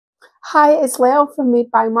Hi, it's Leo from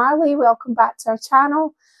Made by Marley. Welcome back to our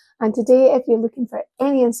channel. And today, if you're looking for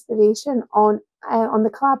any inspiration on the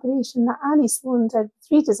collaboration that Annie Sloan did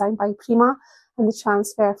with Redesign by Prima and the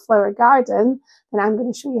Transfer Flower Garden, then I'm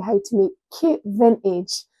going to show you how to make cute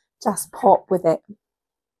vintage just pop with it.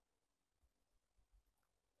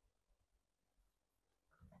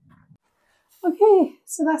 Okay,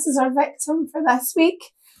 so this is our victim for this week.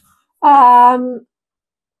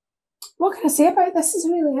 What can I say about this? Is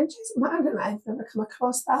really interesting. I don't know, I've never come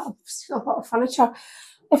across that. I've seen a lot of furniture.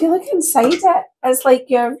 If you look inside it, it's like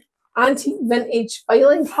your antique vintage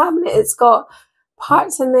filing cabinet. It's got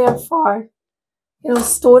parts in there for,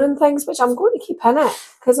 storing things, which I'm going to keep in it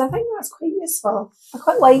because I think that's quite useful. I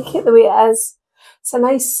quite like it the way it is. It's a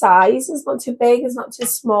nice size. It's not too big. It's not too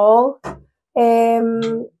small.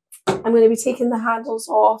 I'm going to be taking the handles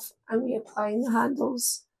off and reapplying the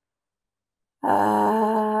handles.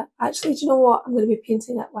 Actually, do you know what? I'm going to be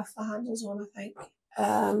painting it with the handles on, I think.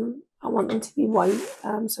 I want them to be white, so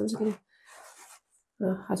I'm just going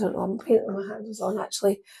to, I don't know, I'm painting my handles on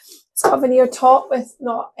actually. It's got a veneer top with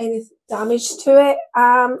not any damage to it.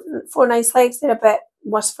 4 nice legs, they're a bit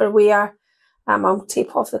worse for wear. I'll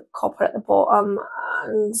tape off the copper at the bottom,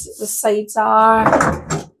 and the sides are,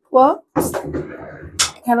 what?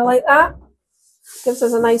 Kind of like that. Gives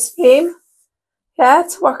us a nice frame, yeah,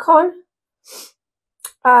 to work on.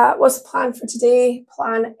 What's the plan for today?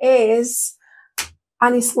 Plan is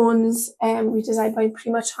Annie Sloan's Redesign by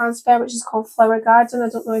Prima transfer, which is called Flower Garden. I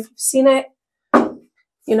don't know if you've seen it.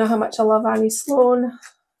 You know how much I love Annie Sloan.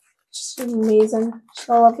 She's amazing. She's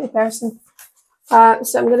a lovely person.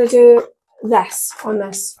 So I'm going to do this on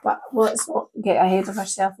this, but let's not get ahead of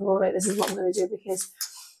ourselves and go, right, this is what I'm going to do because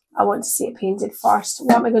I want to see it painted first.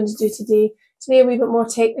 What am I going to do today? Today a wee bit more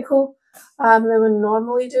technical than we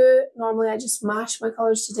normally do. Normally I just mash my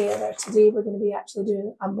colours together. Today we're going to be actually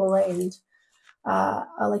doing a blend.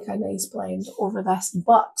 I like a nice blend over this,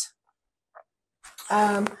 but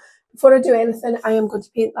before I do anything, I am going to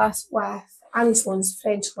paint this with Annie Sloan's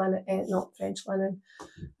French linen, not French linen,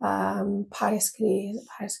 Paris grey. Is it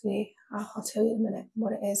Paris grey? I'll tell you in a minute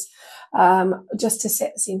what it is. Just to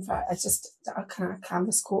set the scene for it, it's just a kind of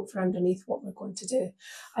canvas coat for underneath what we're going to do,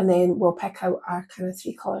 and then we'll pick out our kind of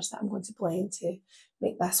 3 colours that I'm going to blend to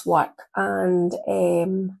make this work. And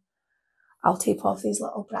I'll tape off these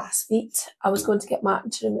little brass feet. I was going to get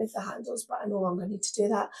Martin to remove the handles, but I no longer need to do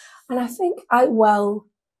that. And I think I will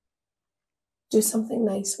do something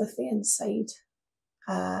nice with the inside.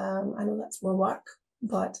 I know that's more work,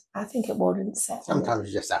 but I think it wouldn't set. Sometimes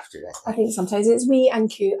you just have to. I think sometimes it's wee and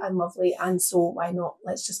cute and lovely, and so why not?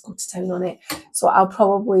 Let's just go to town on it. So I'll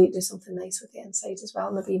probably do something nice with the inside as well,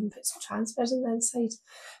 maybe even put some transfers on the inside.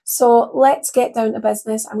 So let's get down to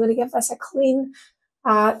business. I'm going to give this a clean,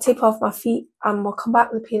 tape off my feet, and we'll come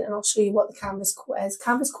back with the paint and I'll show you what the canvas coat is.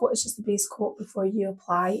 Canvas coat is just the base coat before you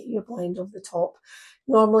apply your blend over the top.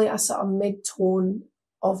 Normally a sort of mid-tone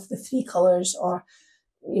of the 3 colours, or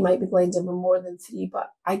you might be blending with more than 3, but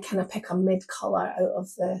I kind of pick a mid colour out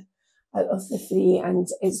of the 3, and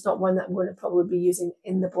it's not one that I'm going to probably be using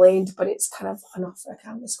in the blend, but it's kind of enough for a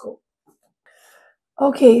canvas coat.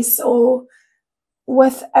 Okay, so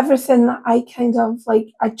with everything that I kind of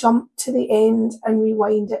like, I jump to the end and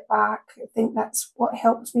rewind it back. I think that's what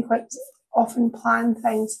helps me quite often plan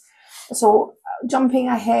things. So jumping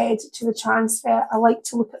ahead to the transfer, I like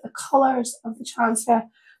to look at the colours of the transfer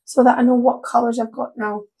so that I know what colours I've got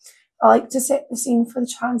now. I like to set the scene for the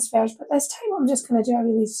transfers, but this time I'm just going to do a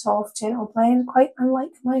really soft, gentle blend, quite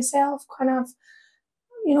unlike myself, kind of,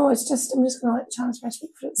 it's just, I'm just going to let the transfer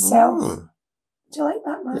speak for itself. Do you like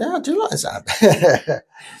that, man? Yeah, I do like that.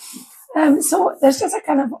 So there's just a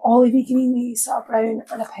kind of olivey greeny sort of brown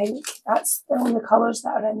and a pink. That's the only colours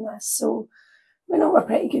that are in this. So we know we're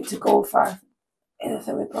pretty good to go for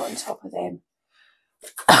anything we put on top of them.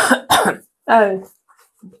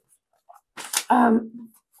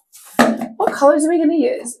 What colours are we going to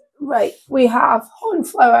use? Right, we have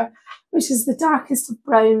Hornflower, which is the darkest of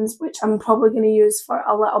browns, which I'm probably going to use for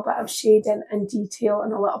a little bit of shading and detail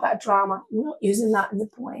and a little bit of drama. I'm not using that in the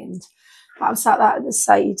blend, but I've set that at the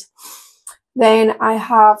side. Then I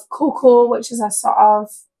have Cocoa, which is a sort of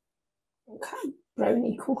kind of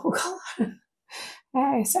browny cocoa colour.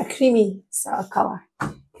 It's a creamy sort of colour,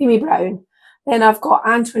 creamy brown. Then I've got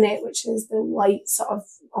Antoinette, which is the light sort of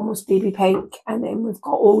almost baby pink. And then we've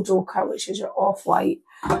got Old Ochre, which is your off-white.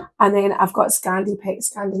 And then I've got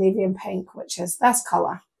Scandinavian pink, which is this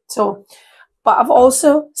colour. So, but I've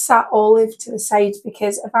also sat olive to the side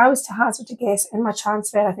because if I was to hazard a guess in my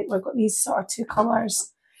transfer, I think we've got these sort of 2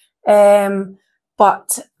 colours.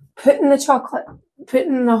 But putting the chocolate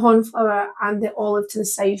putting the cornflower and the olive to the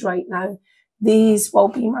side right now, these will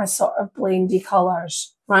be my sort of blendy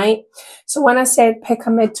colours, right? So when I said pick a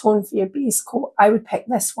mid-tone for your base coat, I would pick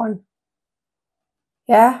this one.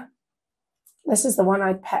 Yeah? This is the one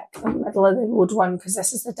I'd pick, the middle of the road one, because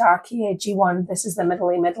this is the darky, edgy one, this is the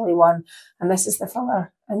middly one, and this is the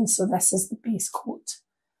filler. And so this is the base coat.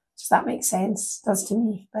 Does that make sense? Does to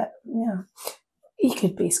me, but yeah. You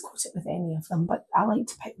could base coat it with any of them, but I like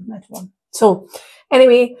to pick the mid one. So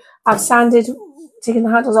anyway, I've sanded, taken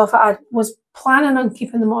the handles off. I was planning on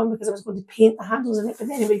keeping them on because I was going to paint the handles in it, but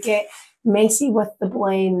then it would get messy with the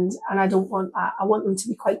blend, and I don't want that. I want them to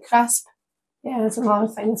be quite crisp. Yeah, that's another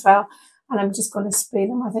thing as well. And I'm just going to spray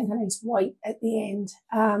them, I think, a nice white at the end.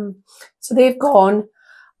 So they've gone,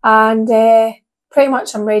 and pretty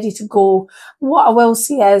much I'm ready to go. What I will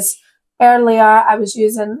say is, earlier I was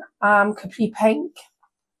using Capri Pink.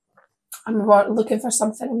 I'm looking for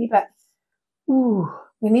something a wee bit, ooh,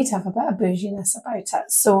 we need to have a bit of bouginess about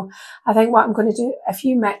it. So I think what I'm going to do, if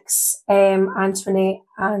you mix Antoinette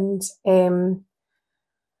and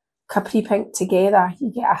Capri Pink together,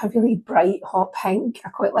 you get a really bright hot pink. I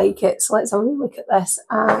quite like it. So let's have a wee look at this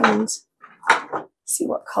and see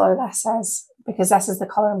what colour this is, because this is the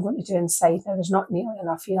colour I'm going to do inside. Now there's not nearly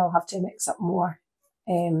enough here, I'll have to mix up more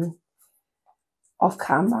off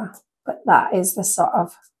camera, but that is the sort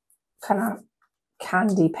of kind of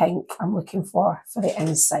candy pink I'm looking for the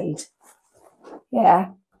inside.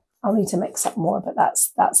 Yeah, I'll need to mix up more, but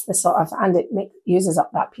that's the sort of, and it uses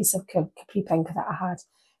up that piece of Capri Pink that I had.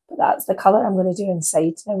 But that's the colour I'm going to do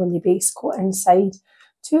inside. Now when you base coat inside,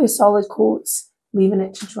 2 solid coats, leaving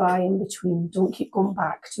it to dry in between. Don't keep going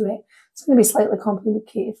back to it. It's going to be slightly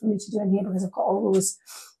complicated for me to do in here because I've got all those,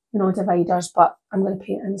 you know, dividers, but I'm going to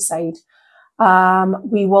paint inside.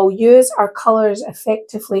 We will use our colours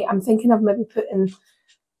effectively. I'm thinking of maybe putting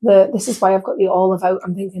this is why I've got the olive out.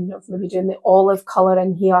 I'm thinking of maybe doing the olive colour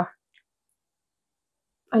in here.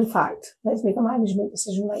 In fact, let's make a management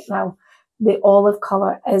decision right now. The olive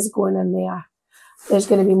colour is going in there. There's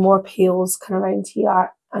going to be more pales kind of around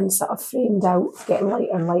here and sort of framed out, getting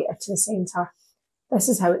lighter and lighter to the centre. This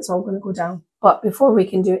is how it's all going to go down. But before we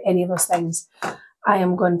can do any of those things, I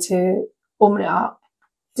am going to open it up,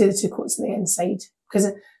 do the 2 coats on the inside,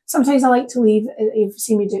 because sometimes I like to leave, you've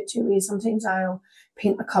seen me do it 2 ways. Sometimes I'll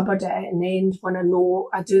paint a cupboard at an end when I know.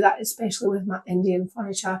 I do that especially with my Indian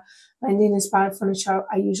furniture. My Indian inspired furniture,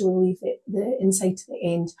 I usually leave the inside to the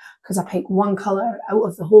end because I pick one colour out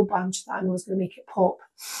of the whole bunch that I know is going to make it pop.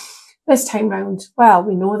 This time round, well,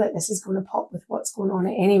 we know that this is going to pop with what's going on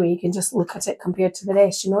anyway. You can just look at it compared to the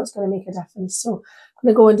rest. You know it's going to make a difference. So I'm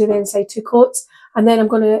going to go and do the inside 2 coats, and then I'm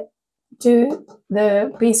going to do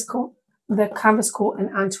the base coat, the canvas coat in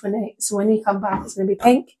Antoinette. So when we come back, it's going to be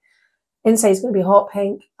pink. Inside is going to be hot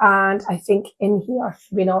pink, and I think in here,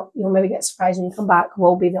 you'll maybe get surprised when you come back,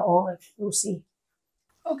 will be the olive. We'll see.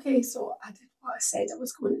 Okay, so I did what I said I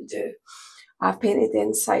was going to do. I've painted the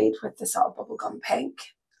inside with the sort of bubblegum pink.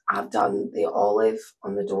 I've done the olive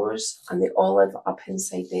on the doors and the olive up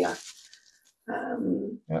inside there.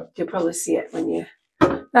 Yep. You'll probably see it when you...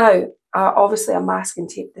 Now, obviously I masking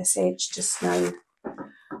tape this edge just now.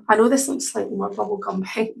 I know this looks slightly more bubblegum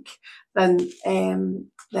pink than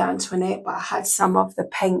the Antoinette, but I had some of the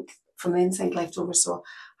pink from the inside left over, so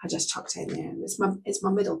I just chucked it in there. And it's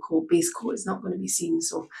my middle coat, base coat. It's not going to be seen.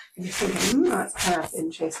 So if you're thinking, that's kind of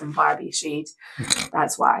interesting Barbie shade,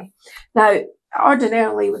 that's why. Now,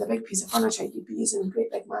 ordinarily with a big piece of furniture, you'd be using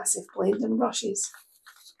great big massive blending brushes,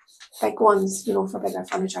 big ones, you know, for bigger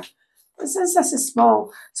furniture. But since this is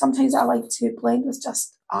small, sometimes I like to blend with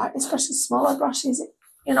just especially smaller brushes.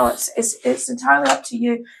 You know, it's entirely up to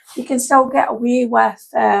you. You can still get away with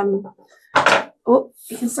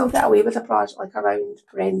you can still get away with a brush, like a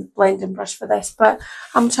round blending brush for this. But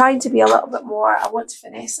I'm trying to be a little bit more. I want to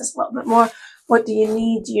finesse this a little bit more. What do you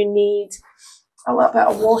need? You need a little bit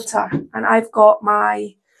of water, and I've got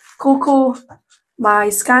my cocoa, my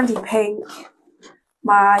Scandi pink,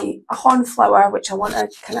 my cornflower, which I want to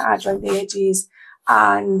kind of add around the edges.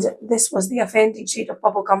 And this was the offending shade of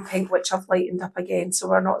bubblegum pink, which I've lightened up again, so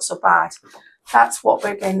we're not so bad. That's what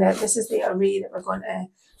we're going to, this is the array that we're going to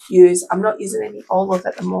use. I'm not using any olive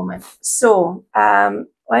at the moment. So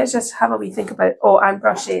let's just have a wee think about, and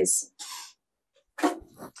brushes.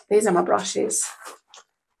 These are my brushes.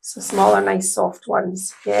 So smaller, nice, soft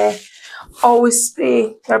ones, yeah. Always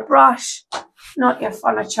spray your brush, not your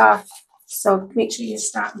furniture. So make sure you're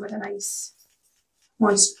starting with a nice,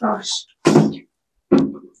 moist brush.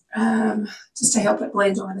 Just to help it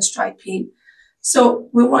blend over this dried paint. So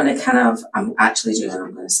we want to kind of, I'm going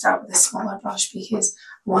to start with a smaller brush because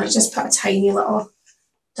I want to just put a tiny little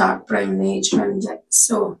dark brown edge around it.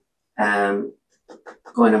 So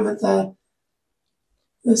going in with the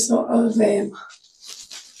sort of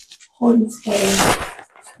Hornflower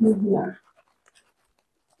in here.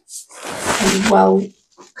 And you will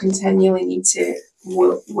continually need to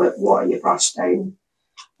water your brush down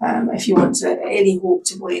if you want any hope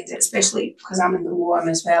to blend it, especially because I'm in the warm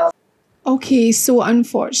as well. Okay, so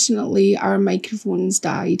unfortunately our microphones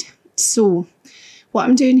died. So what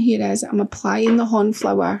I'm doing here is I'm applying the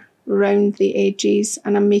Hornflower around the edges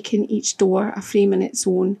and I'm making each door a frame in its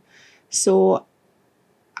own. So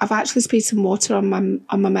I've actually sprayed some water on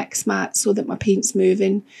my mix mat so that my paint's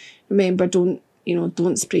moving. Remember, don't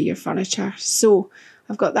spray your furniture. So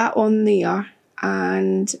I've got that on there,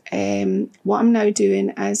 and what I'm now doing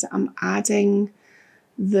is I'm adding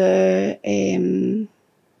the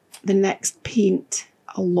next paint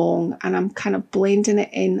along, and I'm kind of blending it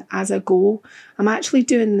in as I go. I'm actually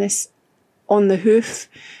doing this on the hoof.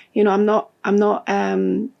 I'm not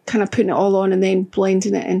kind of putting it all on and then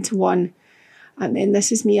blending it into one. And then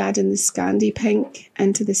this is me adding the Scandi Pink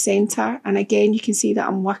into the centre. And again, you can see that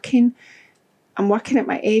I'm working at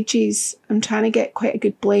my edges. I'm trying to get quite a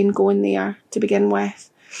good blend going there to begin with.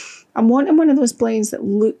 I'm wanting one of those blends that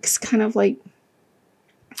looks kind of like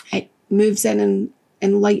it moves in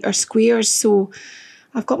lighter squares. So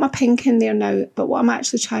I've got my pink in there now. But what I'm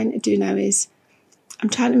actually trying to do now is I'm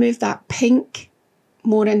trying to move that pink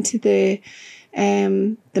more into the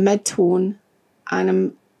mid-tone.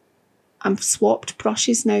 And I've swapped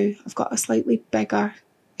brushes now. I've got a slightly bigger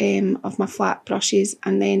of my flat brushes,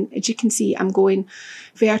 and then as you can see I'm going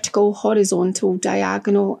vertical, horizontal,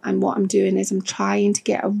 diagonal, and what I'm doing is I'm trying to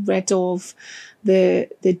get rid of the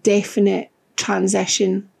definite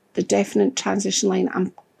transition line.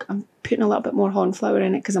 I'm putting a little bit more Hornflower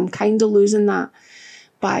in it because I'm kind of losing that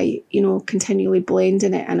by continually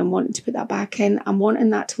blending it, and I'm wanting to put that back in. I'm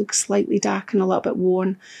wanting that to look slightly dark and a little bit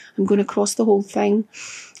worn. I'm going across the whole thing.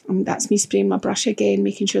 That's me spraying my brush again,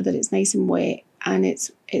 making sure that it's nice and wet, and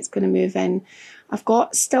it's going to move in. I've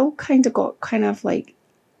still kind of like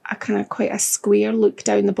a kind of quite a square look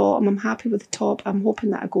down the bottom. I'm happy with the top. I'm hoping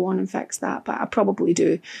that I go on and fix that, but I probably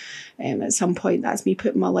do at some point. That's me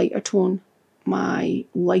putting my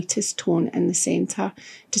lightest tone in the centre,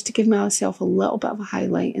 just to give myself a little bit of a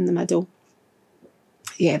highlight in the middle.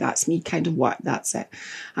 Yeah, that's me kind of that's it.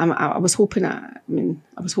 I was hoping I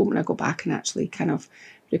go back and actually kind of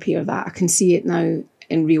repair that. I can see it now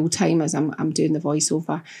in real time as I'm doing the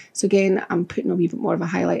voiceover. So again, I'm putting a wee bit more of a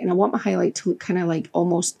highlight, and I want my highlight to look kind of like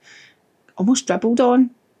almost dribbled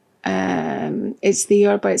on. It's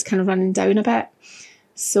there, but it's kind of running down a bit.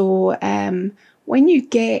 So when you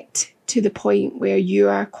get to the point where you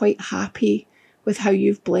are quite happy with how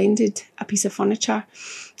you've blended a piece of furniture,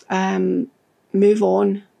 move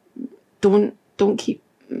on. Don't keep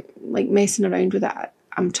like messing around with it.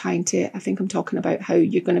 I think I'm talking about how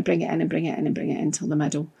you're going to bring it in until the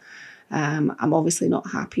middle. I'm obviously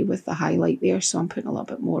not happy with the highlight there, so I'm putting a little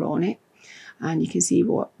bit more on it. And you can see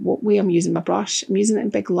what way I'm using my brush. I'm using it in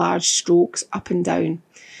big, large strokes up and down.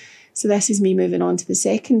 So this is me moving on to the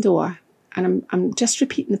second door. And I'm just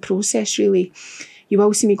repeating the process, really. You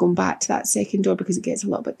will see me going back to that second door because it gets a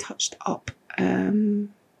little bit touched up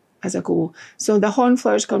as I go. So the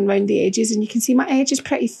Hornflower's gone round the edges, and you can see my edge is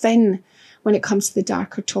pretty thin when it comes to the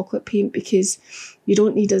darker chocolate paint, because I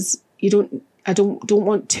don't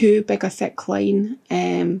want too big a thick line.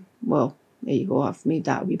 Well, there you go, I've made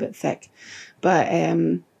that a wee bit thick. But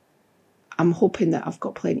I'm hoping that I've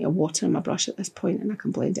got plenty of water in my brush at this point and I can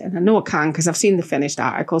blend it in. I know I can because I've seen the finished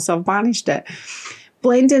article, so I've managed it.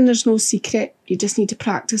 Blending, there's no secret. You just need to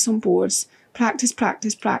practice on boards. Practice,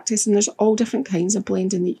 and there's all different kinds of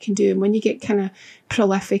blending that you can do. And when you get kind of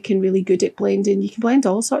prolific and really good at blending, you can blend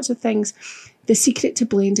all sorts of things. The secret to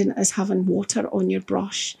blending is having water on your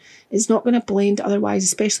brush. It's not going to blend otherwise,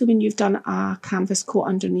 especially when you've done a canvas coat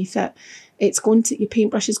underneath it. Your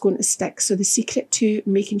paintbrush is going to stick. So the secret to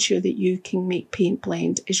making sure that you can make paint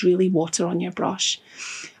blend is really water on your brush.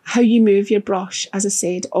 How you move your brush, as I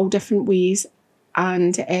said, all different ways.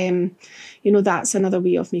 And, that's another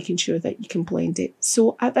way of making sure that you can blend it.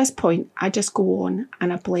 So at this point, I just go on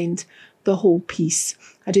and I blend the whole piece.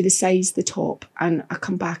 I do the sides, the top, and I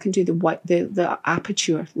come back and do the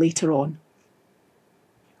aperture later on.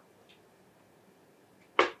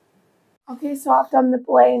 Okay, so I've done the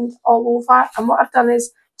blend all over, and what I've done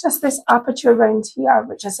is just this aperture around here,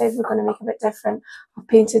 which I said we're going to make a bit different. I've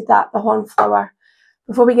painted that the Hornflower.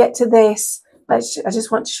 Before we get to this, I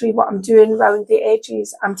just want to show you what I'm doing around the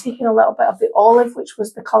edges. I'm taking a little bit of the olive, which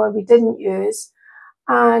was the colour we didn't use,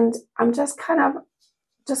 and I'm just kind of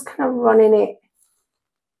running it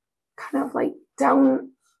kind of like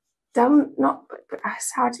down down, not,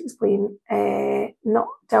 it's hard to explain, not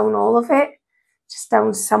down all of it, just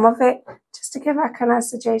down some of it, just to give a kind of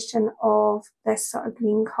suggestion of this sort of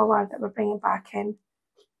green colour that we're bringing back in.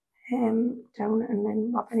 Down and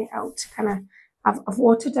then rubbing it out to kind of, I've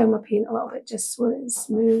watered down my paint a little bit just so that it's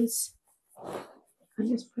smooth, and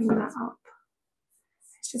just bring that up.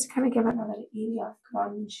 It's just to kind of give another area of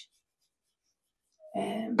grunge.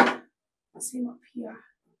 Same up here.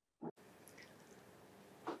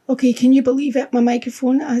 Okay, can you believe it? My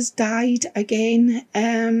microphone has died again.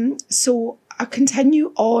 So I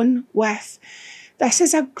continue on with, this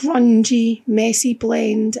is a grungy, messy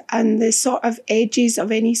blend, and the sort of edges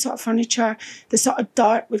of any sort of furniture, the sort of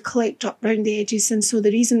dirt would collect up around the edges, and so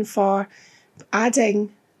the reason for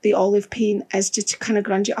adding the olive paint is just to kind of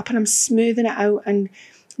grunge it up, and I'm smoothing it out and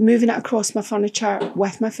moving it across my furniture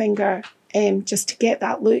with my finger, just to get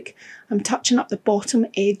that look. I'm touching up the bottom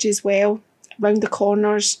edge as well, around the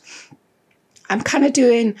corners. I'm kind of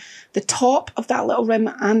doing the top of that little rim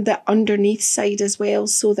and the underneath side as well,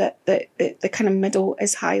 so that the kind of middle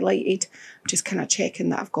is highlighted. I'm just kind of checking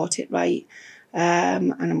that I've got it right,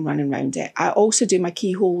 and I'm running around it. I also do my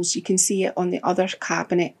keyholes. You can see it on the other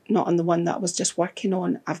cabinet, not on the one that I was just working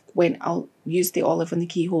on. I'll use the olive on the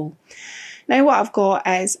keyhole. Now what I've got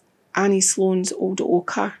is Annie Sloan's Old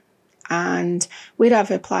Ochre, and where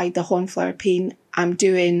I've applied the Hornflower paint, I'm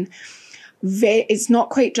doing it's not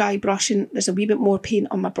quite dry brushing. There's a wee bit more paint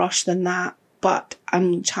on my brush than that, but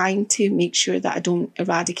I'm trying to make sure that I don't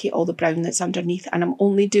eradicate all the brown that's underneath, and I'm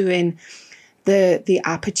only doing the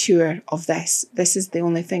aperture of this. This is the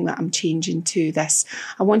only thing that I'm changing to this.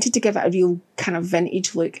 I wanted to give it a real kind of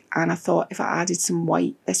vintage look, and I thought if I added some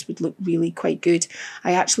white, this would look really quite good.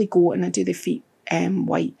 I actually go and I do the feet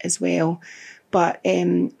white as well. But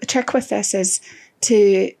the trick with this is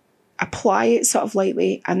to apply it sort of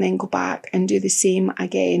lightly and then go back and do the same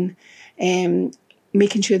again,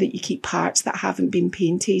 making sure that you keep parts that haven't been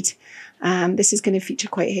painted. This is going to feature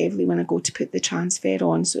quite heavily when I go to put the transfer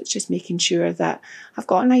on, so it's just making sure that I've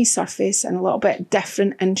got a nice surface and a little bit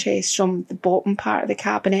different interest from the bottom part of the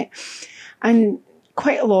cabinet. And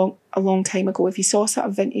quite a long time ago, if you saw sort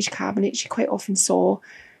of vintage cabinets, you quite often saw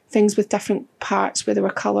things with different parts where they were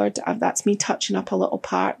coloured. That's me touching up a little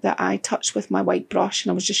part that I touched with my white brush,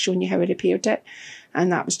 and I was just showing you how I repaired it.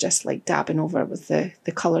 And that was just like dabbing over with the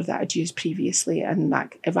colour that I'd used previously, and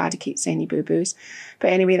that eradicates any boo-boos.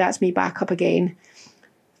 But anyway, that's me back up again,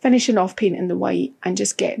 finishing off painting the white and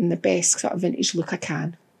just getting the best sort of vintage look I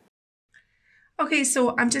can. Okay,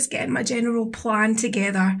 so I'm just getting my general plan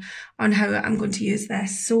together on how I'm going to use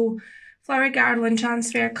this. So Flower Garland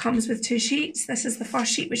Transfer comes with 2 sheets. This is the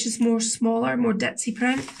first sheet, which is smaller, more ditzy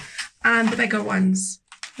print, and the bigger ones.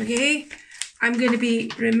 Okay, I'm going to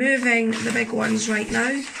be removing the big ones right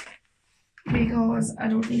now because I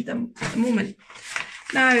don't need them at the moment.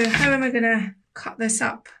 Now, how am I going to cut this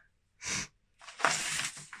up?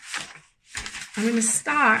 I'm going to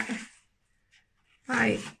start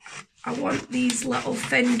by, I want these little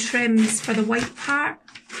thin trims for the white part.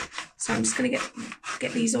 So I'm just going to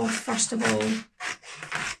get these off first of all.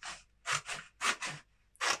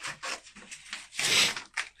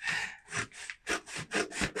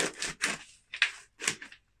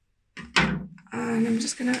 And I'm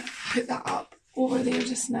just going to put that up over there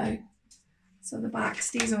just now, so the back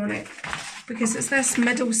stays on it, because it's this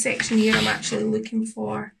middle section here I'm actually looking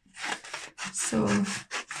for. So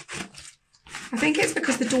I think it's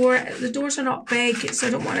because the doors are not big, so I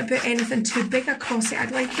don't want to put anything too big across it.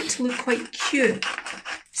 I'd like it to look quite cute.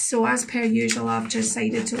 So as per usual, I've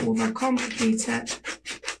decided to overcomplicate it.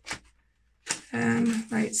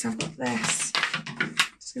 Right, so I've got this.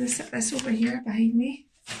 Just going to set this over here behind me.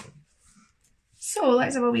 So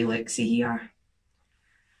let's have a wee look. See here.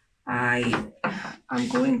 I'm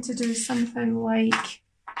going to do something like...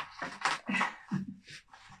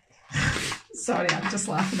 Sorry, I'm just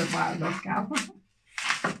laughing at that off camera.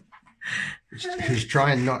 Who's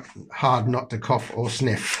trying hard not to cough or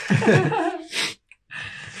sniff.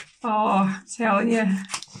 Oh, I'm telling you,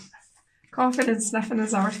 coughing and sniffing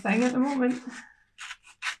is our thing at the moment.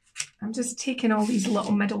 I'm just taking all these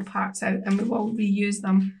little middle parts out, and we will reuse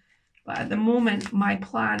them. But at the moment, my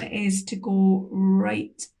plan is to go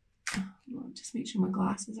right. I'll just make sure my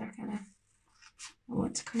glasses are I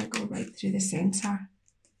want to kind of go right through the centre.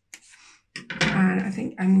 And I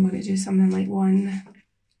think I'm going to do something like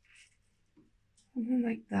something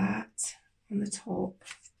like that on the top.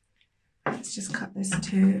 Let's just cut this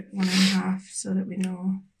to 1.5 so that we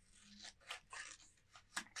know.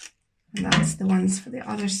 And that's the ones for the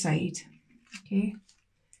other side. Okay.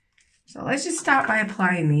 So let's just start by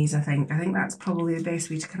applying these, I think. I think that's probably the best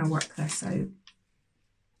way to kind of work this out.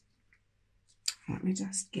 Let me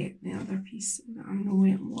just get the other piece so that I know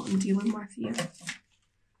what I'm dealing with here.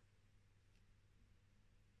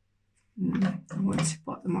 I want to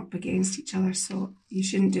put them up against each other, so you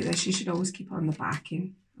shouldn't do this. You should always keep it on the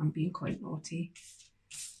backing. I'm being quite naughty.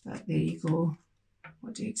 But there you go.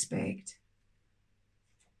 What do you expect?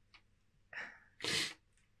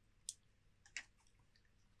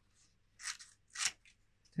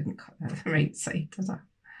 Didn't cut that the right side, did I?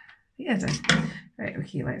 Yeah, I did. Right,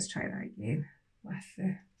 okay, let's try that again with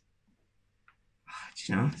the... Oh, do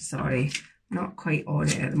you know, sorry, not quite on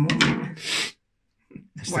it at the moment.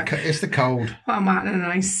 It's the cold. What am I in a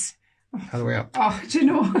nice... How the way up? Oh, do you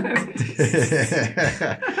know? It's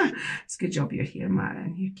a good job you're here,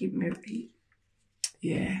 Martin. You keep me right.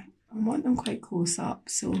 Yeah, I want them quite close up,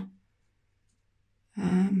 so...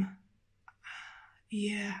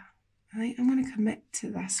 yeah, I think I'm going to commit to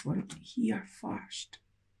this one here first.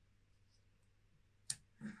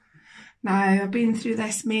 Now, I've been through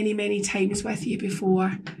this many times with you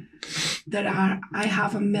before. I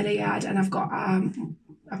have a myriad, and I've got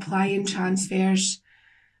applying transfers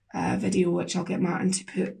video, which I'll get Martin to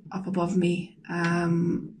put up above me. How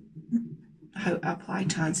to apply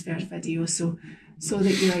transfers video, so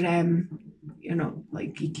that you're not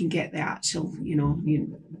like, you can get the actual,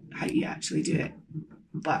 how you actually do it,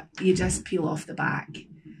 but you just peel off the back.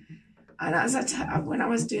 And as when I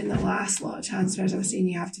was doing the last lot of transfers, I was saying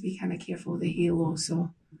you have to be kind of careful of the halo,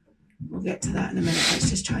 so we'll get to that in a minute.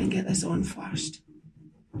 Let's just try and get this on first.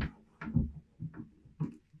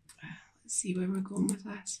 Let's see where we're going with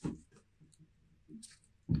this.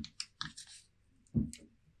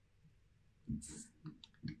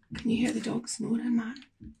 Can you hear the dog snoring, Matt?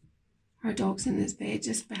 Our dog's in his bed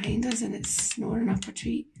just behind us and it's snoring up a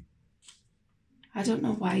treat. I don't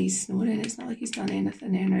know why he's snoring. It's not like he's done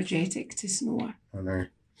anything energetic to snore. I know.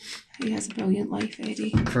 He has a brilliant life,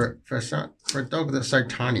 Eddie. For a dog that's so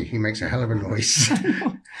tiny, he makes a hell of a noise.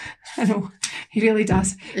 I know. He really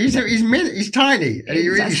does. He's tiny. And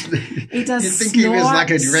he does. You'd think he was like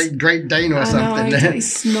a Great Dane or something. He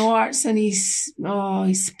snorts and he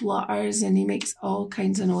splutters and he makes all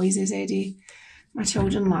kinds of noises, Eddie. My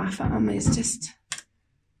children laugh at him. It's just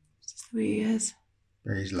the way he is.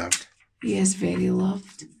 But he's loved. He is very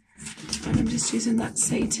loved. And I'm just using that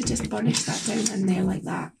side to just burnish that down in there like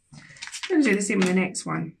that. I'm going to do the same with the next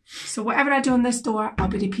one. So whatever I do on this door, I'll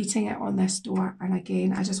be repeating it on this door. And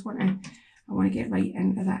again, I want to get right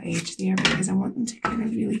into that edge there because I want them to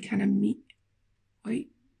really meet quite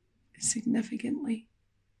significantly.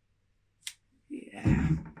 Yeah.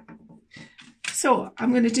 So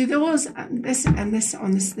I'm going to do those and this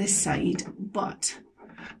on this side, but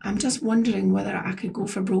I'm just wondering whether I could go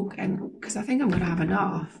for broken because I think I'm going to have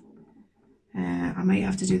enough. I might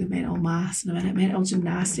have to do the mental maths in a minute. Mental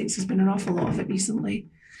gymnastics, there's been an awful lot of it recently.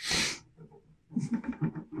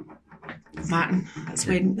 Martin, that's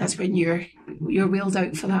when you're wheeled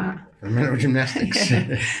out for that. For mental gymnastics.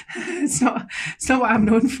 Yeah. It's not what I'm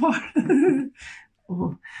known for.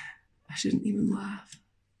 Oh, I shouldn't even laugh.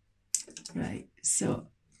 Right, so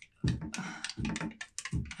and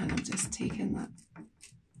I'm just taking that.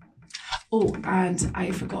 Oh, and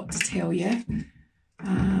I forgot to tell you,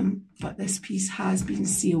 but this piece has been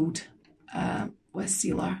sealed with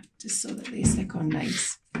sealer just so that they stick on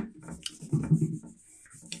nice.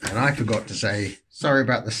 And I forgot to say, sorry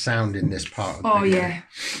about the sound in this part of the video. Yeah.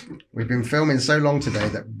 We've been filming so long today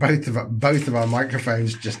that both of our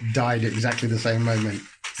microphones just died at exactly the same moment.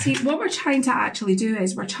 See, what we're trying to actually do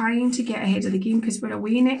is we're trying to get ahead of the game because we're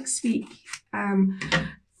away next week.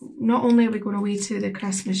 Not only are we going away to the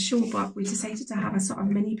Christmas show, but we decided to have a sort of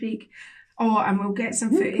mini break. Oh, and we'll get some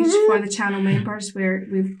footage for the channel members where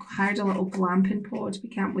we've hired a little glamping pod. We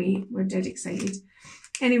can't wait. We're dead excited.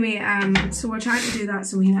 Anyway, so we're trying to do that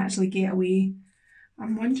so we can actually get away.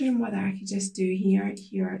 I'm wondering whether I could just do here.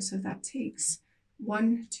 So that takes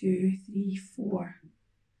 1, 2, 3, 4.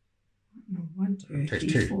 No, 1, 2,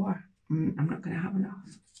 3, 4. I'm not going to have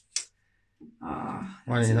enough.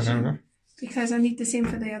 Why are you not going to have enough? Because I need the same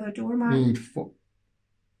for the other door, Mark. You need 4.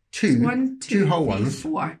 2. 1, 2, two whole 3, ones.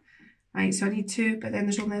 4. Right, so I need 2, but then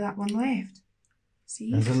there's only that one left.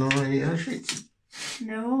 See? Is there not any other sheets?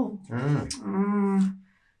 No.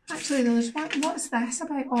 Actually, there's one. What's this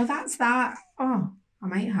about? Oh, that's that. Oh, I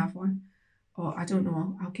might have one. Oh, I don't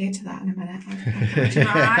know. I'll get to that in a minute.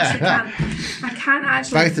 I can't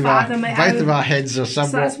actually fathom it. Both of our heads are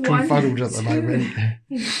somewhat confuddled at the moment.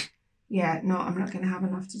 Yeah, no, I'm not going to have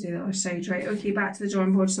enough to do the other side. Right, okay, back to the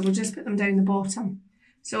drawing board. So we'll just put them down the bottom.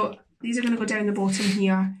 So these are going to go down the bottom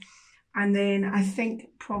here. And then I think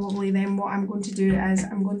probably then what I'm going to do is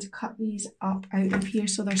I'm going to cut these up out of here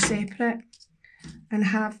so they're separate. and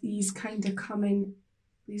have these kind of coming,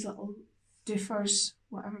 these little doofers,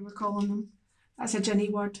 whatever we're calling them. That's a Ginny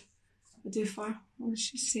word, a doofer. Well,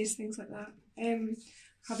 she says things like that.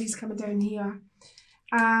 Have these coming down here.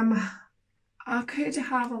 I could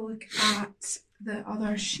have a look at the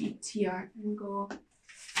other sheet here and go,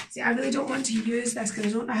 see, I really don't want to use this because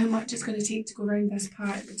I don't know how much it's going to take to go around this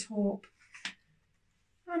part at the top.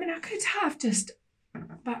 I mean, I could have just,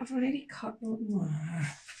 but I've already cut them.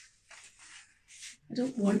 I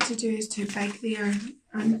don't want to do is too big there.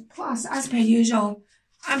 And plus, as per usual,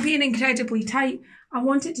 I'm being incredibly tight. I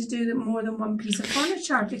wanted to do more than one piece of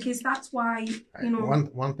furniture because that's why, you know.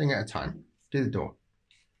 One thing at a time. Do the door.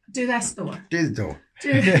 Do this door. Do the door.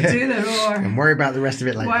 Do the door. And worry about the rest of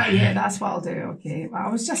it later. Well, yeah, that's what I'll do. Okay. Well, I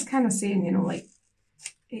was just kind of saying, you know, like,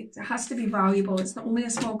 it has to be valuable. It's not only a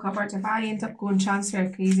small cupboard. If I end up going transfer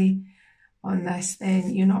crazy on this, then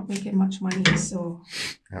you're not making much money. So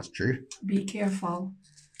that's true. Be careful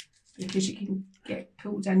because you can get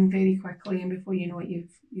pulled in very quickly, and before you know it,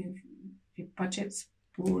 your budget's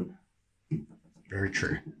blown. Very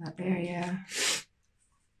true. That there, yeah.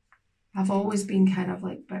 I've always been kind of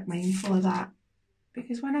like a bit mindful of that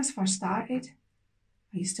because when I first started,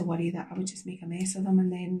 I used to worry that I would just make a mess of them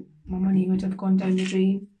and then my money would have gone down the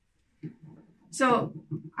drain. So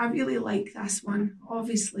I really like this one.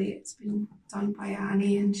 Obviously, it's been done by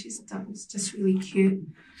Annie and it's just really cute.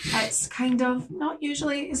 It's kind of,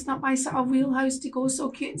 it's not my sort of wheelhouse to go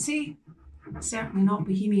so cutesy. Certainly not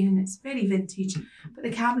bohemian, it's very vintage, but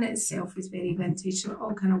the cabinet itself is very vintage, so it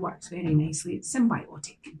all kind of works very nicely. It's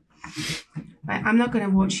symbiotic. Right, I'm not going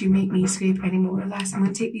to watch you make me scrape any more of this. I'm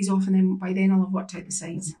going to take these off and then by then I'll have worked out the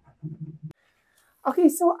sides. Okay,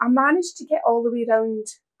 so I managed to get all the way around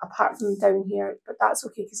apart from down here, but that's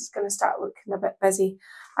okay because it's going to start looking a bit busy.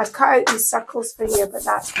 I've cut out these circles for here, but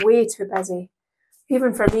that's way too busy.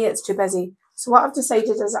 Even for me, it's too busy. So what I've decided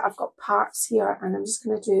is that I've got parts here and I'm just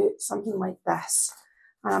going to do something like this.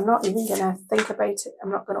 And I'm not even going to think about it.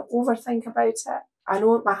 I'm not going to overthink about it. I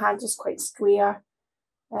know my handle's quite square.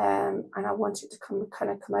 And I want it to kind of come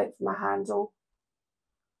out from my handle.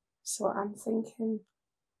 So I'm thinking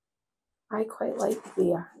I quite like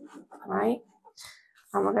there, right?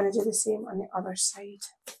 And we're going to do the same on the other side.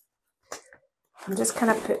 I'm just kind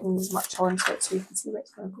of putting as much onto it so you can see where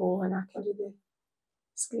it's going to go, and I can do the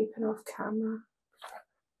scraping off camera.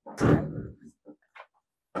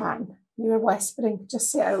 Man, you were whispering.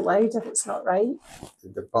 Just say it out loud if it's not right.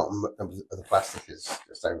 The bottom of the plastic is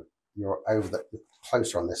just over. You're over the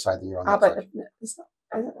closer on this side than you're on that side. Is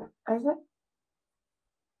it?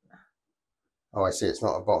 Oh, I see. It's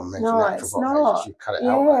not a bottom edge. No, it's not. You cut it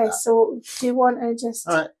out like that. So do you want to just?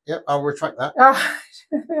 All right. Yep. I'll retract that.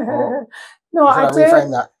 Oh. No, I do.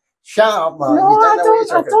 Reframe that. Shut up, Marley. No, I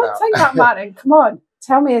don't think that, Martin. Come on,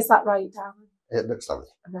 tell me, is that right, darling? It looks lovely.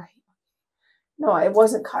 Right. No, it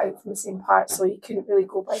wasn't cut out from the same part, so you couldn't really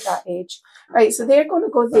go by that edge. Right. So they're going to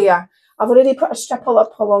go there. I've already put a strip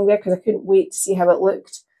up along there because I couldn't wait to see how it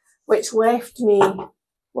looked, which left me,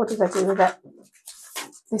 what did I do with it?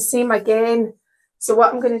 The same again. So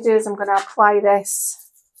what I'm going to do is I'm going to apply this.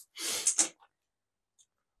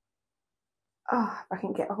 Oh, if I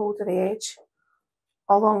can get a hold of the edge.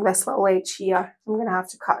 Along this little edge here. I'm going to have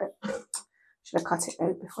to cut it. Should have cut it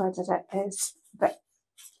out before I did it. It's a bit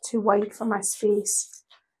too wide for my space.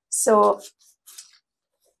 So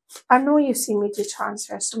I know you've seen me do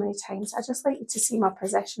transfers so many times. I just like you to see my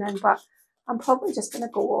positioning, but I'm probably just going to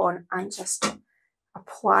go on and just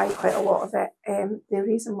apply quite a lot of it. The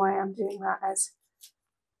reason why I'm doing that is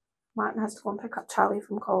Martin has to go and pick up Charlie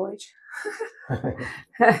from college.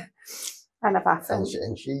 And a bathroom.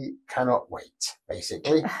 And she cannot wait,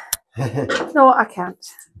 basically. No, I can't.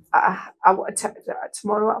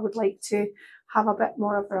 Tomorrow I would like to have a bit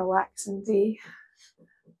more of a relaxing day.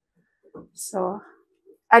 So,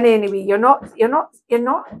 and anyway, you're not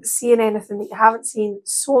seeing anything that you haven't seen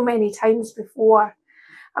so many times before.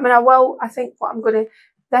 I mean, I think what I'm going to,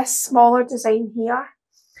 this smaller design here,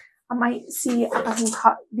 I might see if I can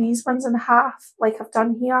cut these ones in half, like I've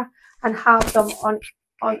done here, and have them on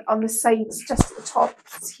the sides, just at the top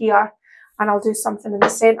here, and I'll do something in the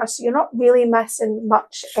centre. So you're not really missing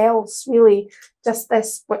much else, really. Just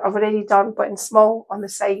this, what I've already done, but in small on the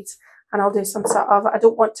sides, and I'll do some sort of, I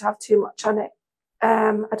don't want to have too much on it.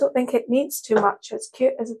 I don't think it needs too much. It's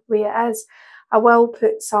cute as the way it is. I will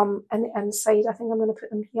put some in the inside. I think I'm going to put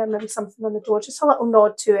them here, maybe something on the door, just a little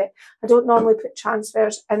nod to it. I don't normally put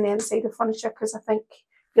transfers in the inside of furniture because I think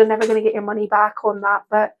you're never going to get your money back on that.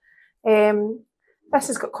 But this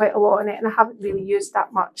has got quite a lot in it and I haven't really used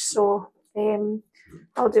that much. So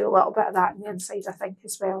I'll do a little bit of that in the inside, I think,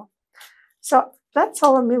 as well. So that's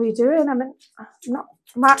all I'm really doing. I mean, I'm not,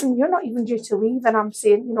 Martin, you're not even due to leave, and I'm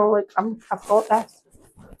saying, you know, like I've got this.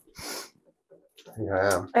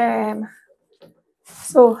 Yeah, I am.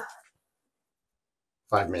 So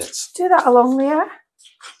 5 minutes. do that along there.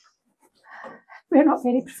 We're not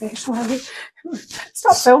very professional, are we?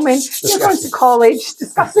 Stop filming. You're going to college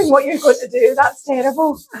discussing what you're going to do. That's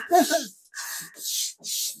terrible.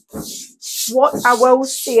 What I will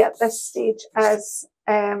say at this stage is,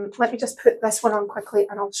 let me just put this one on quickly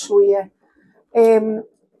and I'll show you.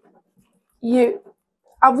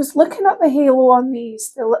 I was looking at the halo on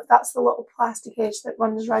these. That's the little plastic edge that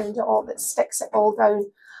runs around it all, that sticks it all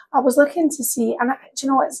down. I was looking to see, and do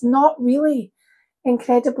you know, it's not really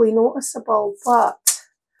incredibly noticeable, but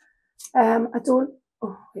I don't.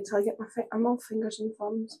 Oh, wait till I get my I'm all fingers and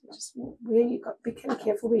thumbs. Just where you got, be kind of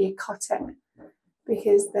careful where you cut it,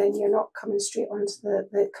 because then you're not coming straight onto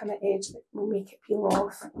the kind of edge that will make it peel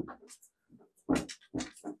off.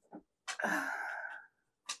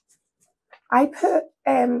 I put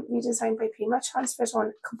Redesign by Prima transfers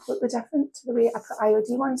on completely different to the way I put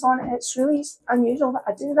IOD ones on. It's really unusual that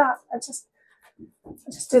I do that. I just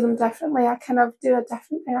do them differently. I kind of do a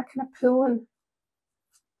different thing. I kind of pull and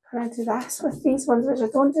kind of do this with these ones, which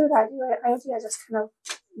I don't do that. IOD, I just kind of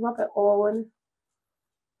rub it all and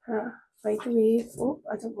right away. Oh,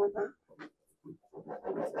 I don't want that.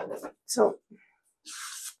 So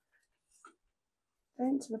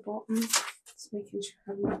down to the bottom. Just making sure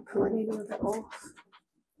I'm not pulling any of it off.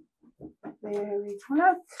 There we go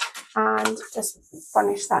now. And just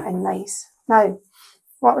furnish that in nice. Now,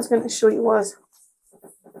 what I was going to show you was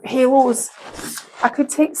halos. I could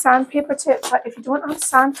take sandpaper to it, but if you don't have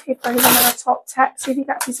sandpaper, even in a top tip, see if you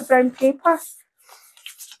get a piece of brown paper,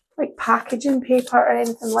 like packaging paper or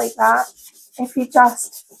anything like that. If you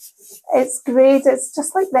just, it's great. It's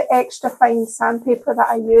just like the extra fine sandpaper that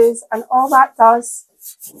I use, and all that does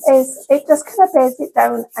is it just kind of beds it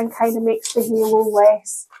down and kind of makes the halo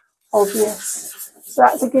less obvious. So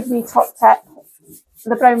that's a good wee top tip.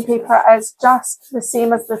 The brown paper is just the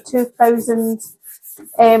same as the 2000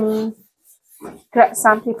 grit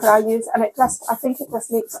sandpaper I use, and I think it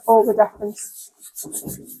just makes all the difference.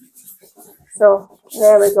 So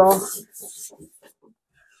there we go.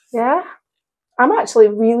 Yeah, I'm actually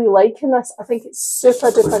really liking this. I think it's super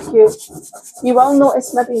duper cute. You will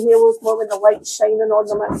notice maybe halos more when the light's shining on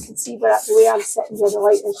them, and you can see where the way I'm sitting here, the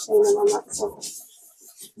light is shining on that. So I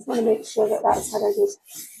just want to make sure that that's had a good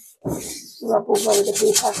rub over the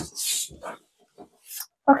paper.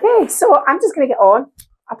 Okay, so I'm just going to get on,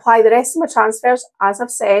 apply the rest of my transfers as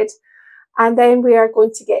I've said, and then we are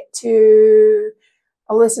going to get to,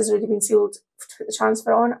 oh, this has already been sealed to put the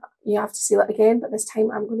transfer on. You have to seal it again, but this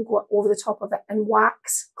time I'm going to go over the top of it in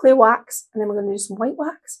wax, clear wax, and then we're going to do some white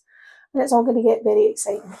wax, and it's all going to get very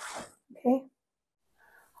exciting.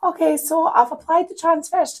 Okay, so I've applied the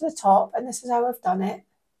transfers to the top, and this is how I've done it.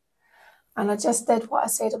 And I just did what I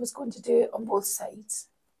said I was going to do on both sides.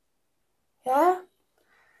 Yeah?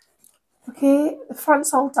 Okay, the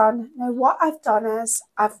front's all done. Now what I've done is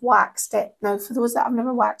I've waxed it. Now for those that have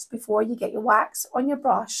never waxed before, you get your wax on your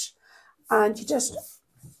brush and you just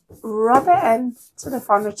rub it in to the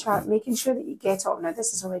furniture, making sure that you get it. Now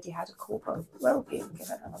this has already had a coat, but we'll give it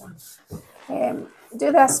another one.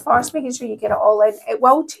 Do this first, making sure you get it all in. It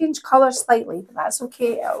will change colour slightly, but that's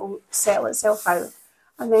okay. It will settle itself out.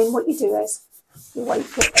 And then what you do is you wipe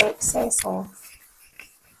the excess off.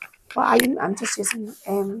 Well, I'm just using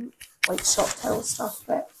like shop towel stuff,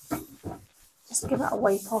 but just give it a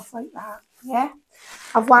wipe off like that. Yeah,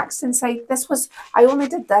 I've waxed inside. I only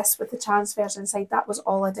did this with the transfers inside. That was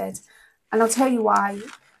all I did, and I'll tell you why.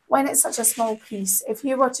 When it's such a small piece, if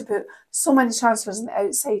you were to put so many transfers on the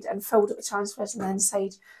outside and filled it with transfers on the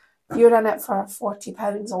inside, you're in it for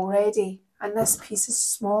 £40 already. And this piece is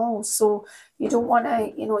small, so you don't want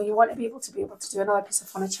to, you want to be able to do another piece of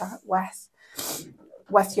furniture with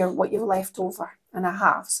what you've left over, and I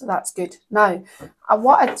have, so that's good. Now,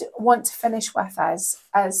 what I want to finish with is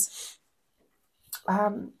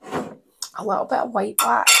a little bit of white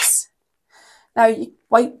wax. Now,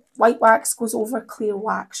 white wax goes over clear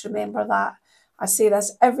wax. Remember that. I say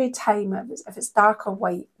this every time. If it's dark or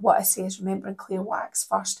white, what I say is remembering clear wax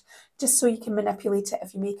first, just so you can manipulate it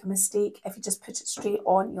if you make a mistake. If you just put it straight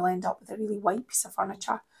on, you'll end up with a really white piece of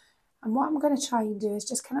furniture. And what I'm going to try and do is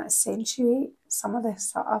just kind of accentuate some of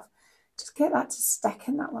this sort of, just get that to stick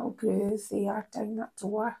in that little groove there down that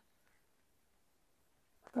door.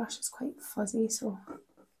 The brush is quite fuzzy, so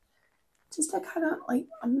just to kind of like,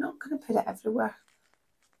 I'm not going to put it everywhere.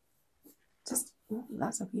 Just, oh,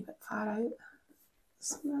 that's a wee bit far out.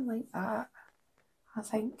 Something like that, I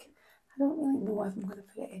think. I don't really know if I'm going to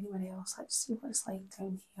put it anywhere else. Let's see what it's like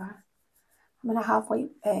down here. I mean, I have white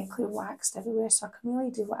clear waxed everywhere, so I can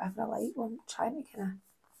really do whatever I like. I'm trying to kind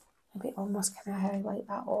of maybe almost kind of highlight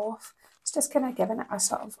that off. It's just kind of giving it a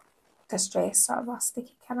sort of distressed, sort of a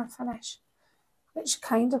sticky kind of finish, which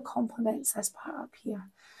kind of complements this part up here.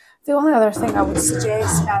 The only other thing I would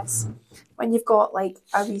suggest is when you've got like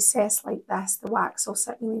a recess like this, the wax will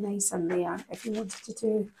sit really nice in there. If you wanted to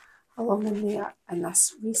do along in there in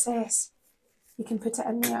this recess, you can put it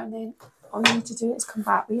in there, and then all you need to do is come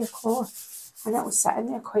back with your cloth and it will sit in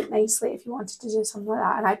there quite nicely if you wanted to do something like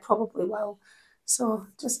that, and I probably will. So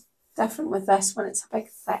just different with this one, it's a big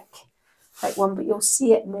thick one, but you'll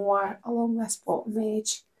see it more along this bottom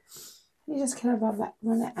edge. You just kind of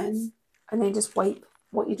run it in and then just wipe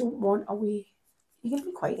what you don't want away. You can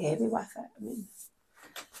be quite heavy with it, I mean,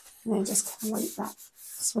 and then just kind of wipe that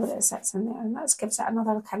so that it sits in there, and that gives it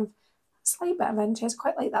another kind of slight bit of interest.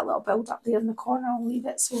 Quite like that little build up there in the corner. I'll leave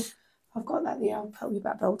it, so if I've got that there, I'll put a wee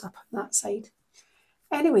bit of build up on that side.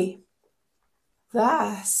 Anyway,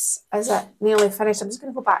 this is it, nearly finished. I'm just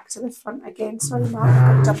going to go back to the front again. Sorry, Mark,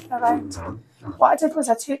 I'm jumping around. What I did was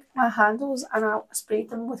I took my handles and I sprayed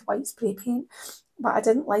them with white spray paint, but I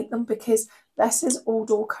didn't like them because this is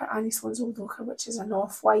Old Ochre, Annie Sloan's Old Ochre, which is an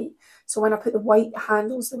off-white. So when I put the white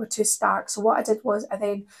handles, they were too stark. So what I did was I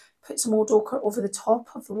then put some Old Ochre over the top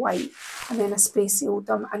of the white, and then I spray sealed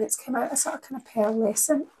them, and it's come out a sort of kind of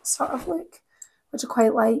pearlescent sort of look, which I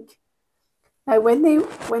quite like. Now when they're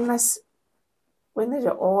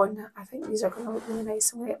on, I think these are going to look really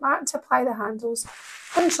nice. I'm going to get Martin to apply the handles,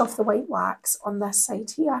 finish off the white wax on this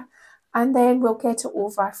side here, and then we'll get it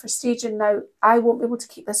over for staging. Now, I won't be able to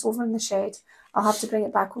keep this over in the shed. I'll have to bring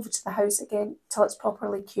it back over to the house again till it's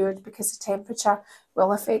properly cured, because the temperature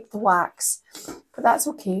will affect the wax. But that's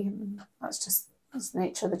okay. That's the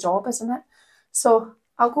nature of the job, isn't it? So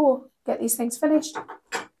I'll go get these things finished.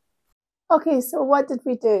 Okay, so what did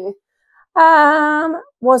we do?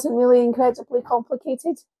 Wasn't really incredibly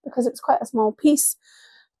complicated because it was quite a small piece.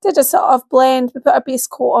 Did a sort of blend. We put our base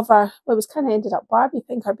coat over, well, it was kind of ended up Barbie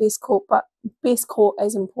pink, our base coat, but base coat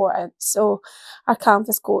is important, so our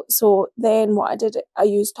canvas coat. So then what I did, I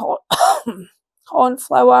used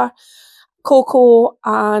cornflower, cocoa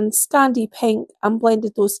and Scandi pink and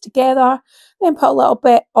blended those together. Then put a little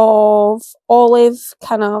bit of olive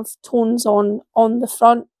kind of tones on the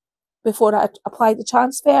front before I applied the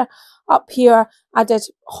transfer. Up here I did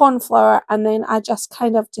cornflower, and then I just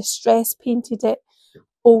kind of distress painted it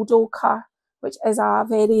Old Ochre, which is a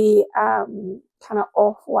very kind of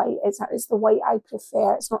off-white. It's the white I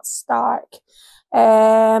prefer. It's not stark.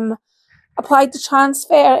 Applied the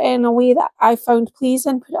transfer in a way that I found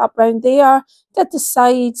pleasing, put it up round there, did the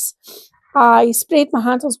sides. I sprayed my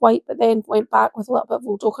handles white, but then went back with a little bit of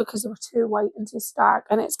Old Ochre because they were too white and too stark.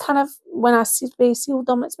 And it's kind of, when I spray sealed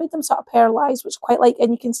them, it's made them sort of pearlized, which I quite like.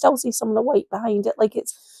 And you can still see some of the white behind it, like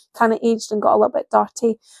it's kind of aged and got a little bit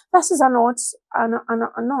dirty. This is not an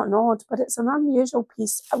odd, but it's an unusual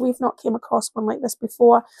piece. We've not came across one like this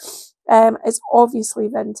before. It's obviously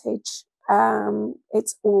vintage.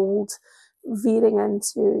 It's old, veering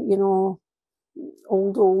into, you know,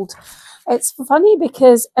 old. It's funny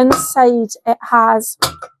because inside it has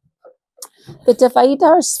the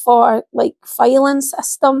dividers for like filing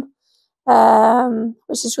system,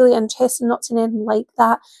 which is really interesting. Not seen anything like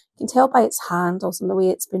that. You can tell by its handles and the way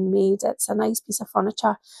it's been made. It's a nice piece of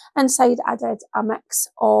furniture. Inside I did a mix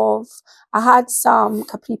of, I had some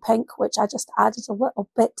Capri Pink, which I just added a little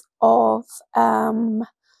bit of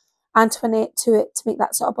Antoinette to it to make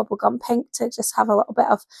that sort of bubblegum pink, to just have a little bit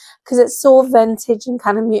of, because it's so vintage and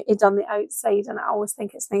kind of muted on the outside, and I always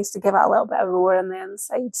think it's nice to give it a little bit of roar on the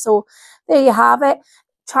inside. So there you have it.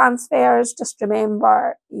 Transfers, just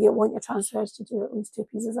remember you want your transfers to do at least 2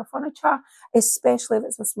 pieces of furniture, especially if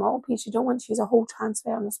it's a small piece. You don't want to use a whole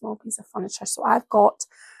transfer on a small piece of furniture. So I've got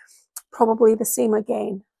probably the same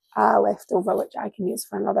again left over, which I can use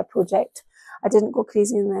for another project. I didn't go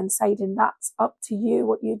crazy on the inside, and that's up to you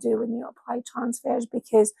what you do when you apply transfers,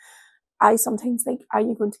 because I sometimes think, are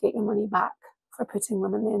you going to get your money back for putting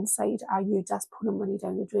them in the inside? Are you just putting money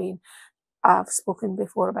down the drain? I've spoken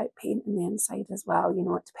before about painting the inside as well. You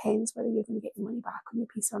know, it depends whether you're going to get your money back on your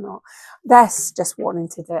piece or not. This just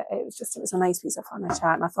warranted it. It was a nice piece of furniture,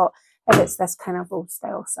 and I thought, if it's this kind of old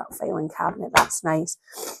style sort of filing cabinet, that's nice.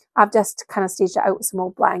 I've just kind of staged it out with some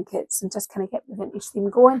old blankets and just kind of get the vintage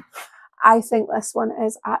theme going. I think this one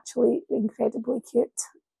is actually incredibly cute.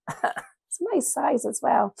 It's nice size as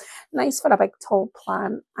well. Nice for a big tall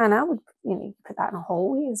plant. And I would, you know, you could put that in a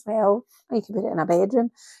hallway as well. Or you could put it in a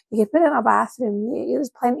bedroom. You could put it in a bathroom. There's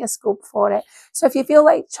plenty of scope for it. So if you feel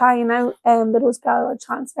like trying out the Rose Galliard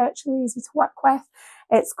transfer, it's really easy to work with.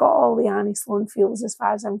 It's got all the Annie Sloan feels as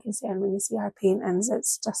far as I'm concerned when you see her paintings.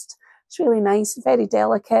 It's really nice, very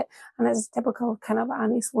delicate, and it's a typical kind of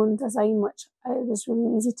Annie Sloan design, which was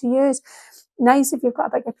really easy to use. Nice if you've got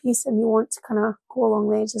a bigger piece and you want to kind of go along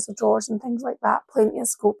the edges of drawers and things like that. Plenty of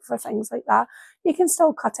scope for things like that. You can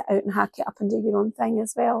still cut it out and hack it up and do your own thing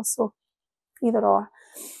as well. So either or.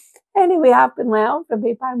 Anyway, I've been Lel from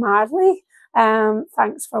Made by Marley.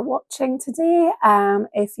 Thanks for watching today.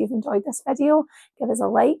 If you've enjoyed this video, give us a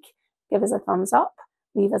like, give us a thumbs up,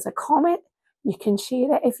 leave us a comment. You can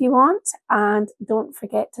share it if you want, and don't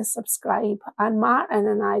forget to subscribe. And Martin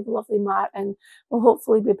and I, the lovely Martin, will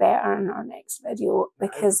hopefully be better in our next video,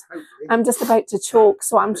 because I'm just about to choke,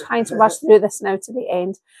 so I'm trying to rush through this now to the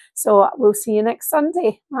end. So we'll see you next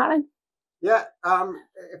Sunday, Martin. Yeah,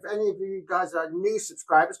 if any of you guys are new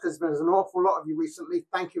subscribers, because there's an awful lot of you recently,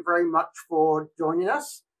 thank you very much for joining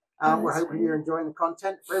us. We're hoping you're enjoying the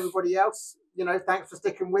content. For everybody else, you know, thanks for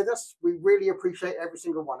sticking with us. We really appreciate every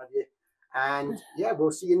single one of you. And yeah,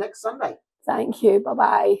 we'll see you next Sunday. Thank you.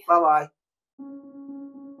 Bye-bye. Bye-bye.